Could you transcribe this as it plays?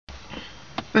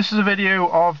This is a video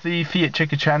of the Fiat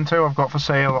Cinquecento I've got for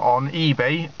sale on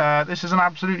eBay. This is an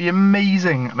absolutely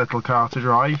amazing little car to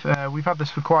drive. We've had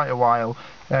this for quite a while.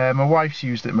 My wife's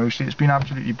used it mostly. It's been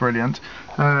absolutely brilliant.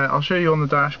 I'll show you on the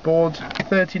dashboard.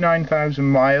 39,000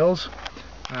 miles,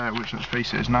 which, let's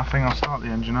face it, is nothing. I'll start the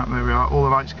engine up. There we are. All the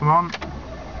lights come on.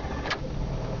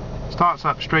 Starts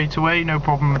up straight away, no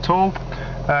problem at all.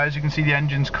 As you can see, the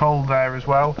engine's cold there as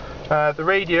well. The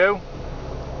radio,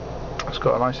 it's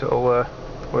got a nice little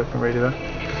working radio there.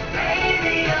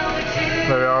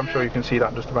 There we are. I'm sure you can see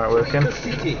that just about working.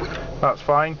 That's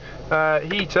fine.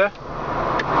 Heater,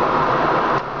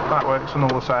 that works on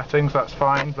all the settings. That's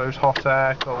fine. Blows hot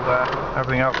air, cold air,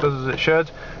 everything else does as it should.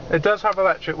 It does have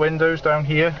electric windows down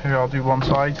here. Here, I'll do one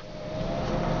side.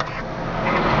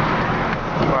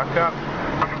 Back up,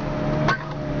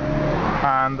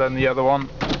 and then the other one.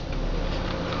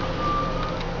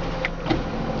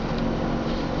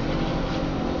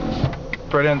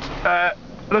 Brilliant.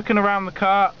 Looking around the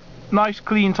car, nice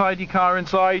clean tidy car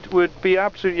inside, would be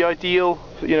absolutely ideal,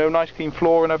 you know, nice clean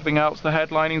floor and everything else. The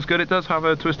headlining's good. It does have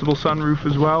a twistable sunroof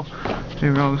as well.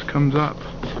 Here how this comes up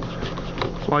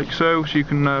like so you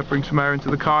can bring some air into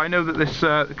the car. I know that this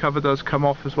the cover does come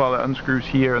off as well. It unscrews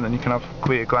here and then you can have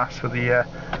clear glass for the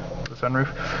sunroof.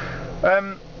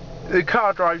 The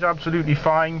car drives absolutely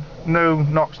fine, no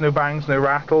knocks, no bangs, no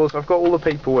rattles. I've got all the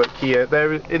paperwork here.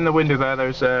 There in the window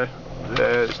there's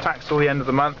it's taxed till the end of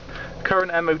the month.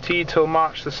 Current MOT till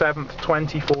March the 7th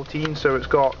 2014, so it's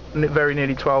got very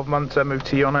nearly 12 months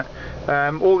MOT on it.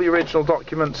 All the original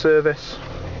document service,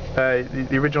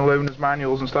 the original owner's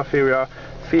manuals and stuff, here we are.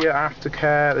 Fiat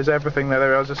aftercare, there's everything there.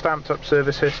 There's a stamped up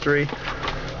service history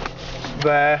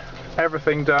there,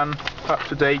 everything done, up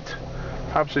to date,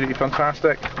 absolutely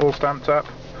fantastic, all stamped up.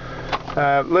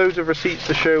 Loads of receipts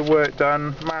to show work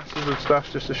done, masses of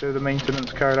stuff just to show the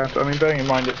maintenance carried out. I mean, bearing in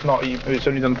mind it's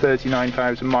only done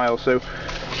 39,000 miles, so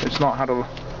it's not had a,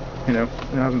 you know,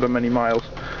 it hasn't done many miles.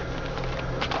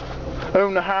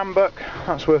 Owner handbook,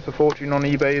 that's worth a fortune on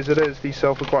eBay as it is. These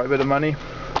sell for quite a bit of money.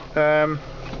 There's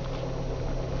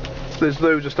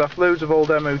loads of stuff, loads of old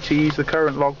MOTs, the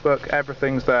current logbook,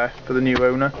 everything's there for the new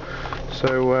owner.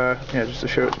 So yeah, just to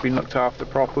show it's been looked after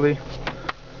properly.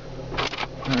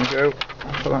 There we go,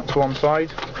 put that to one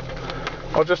side.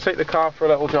 I'll just take the car for a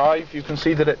little drive. You can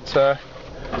see that it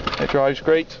drives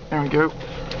great. There we go,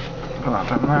 put that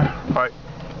down there. Right,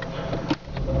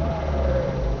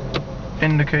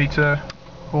 indicator,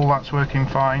 all that's working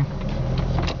fine.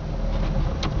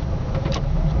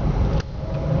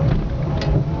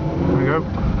 There we go.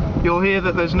 You'll hear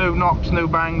that there's no knocks, no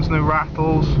bangs, no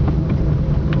rattles.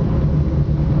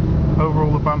 Over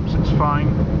all the bumps it's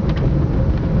fine.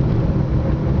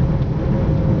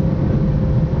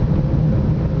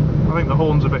 I think the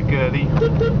horn's a bit girly, but we'll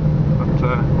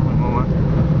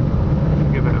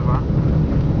give it a that.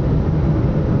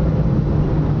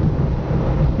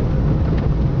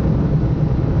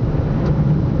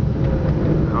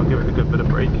 I'll give it a good bit of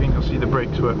braking. You'll see the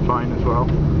brakes work fine as well.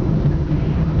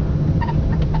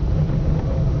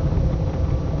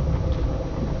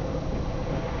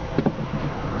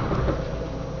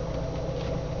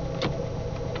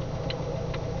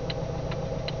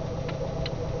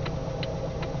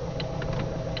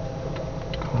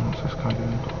 What's this guy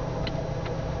doing?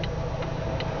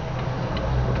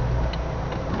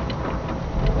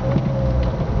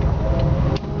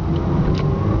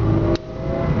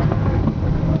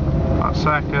 That's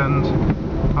second,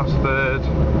 that's third,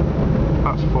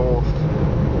 that's fourth.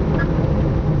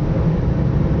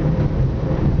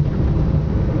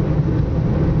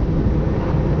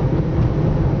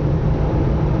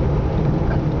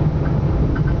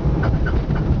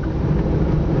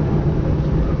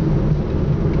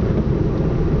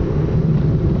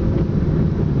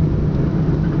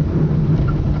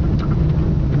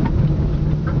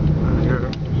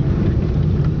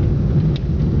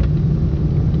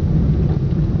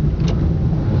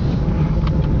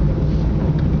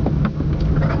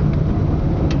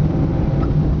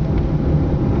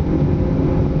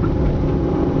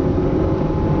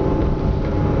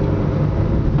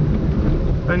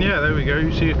 And yeah, there we go,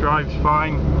 you see it drives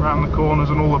fine around the corners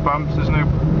and all the bumps. There's no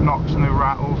knocks, no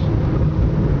rattles.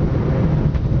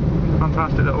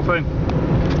 Fantastic little thing.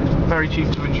 Very cheap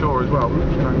to insure as well.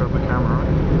 Oops, can I grab the camera,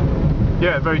 right?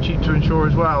 Yeah, very cheap to insure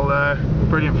as well.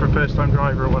 Brilliant for a first time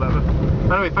driver or whatever.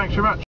 Anyway, thanks very much.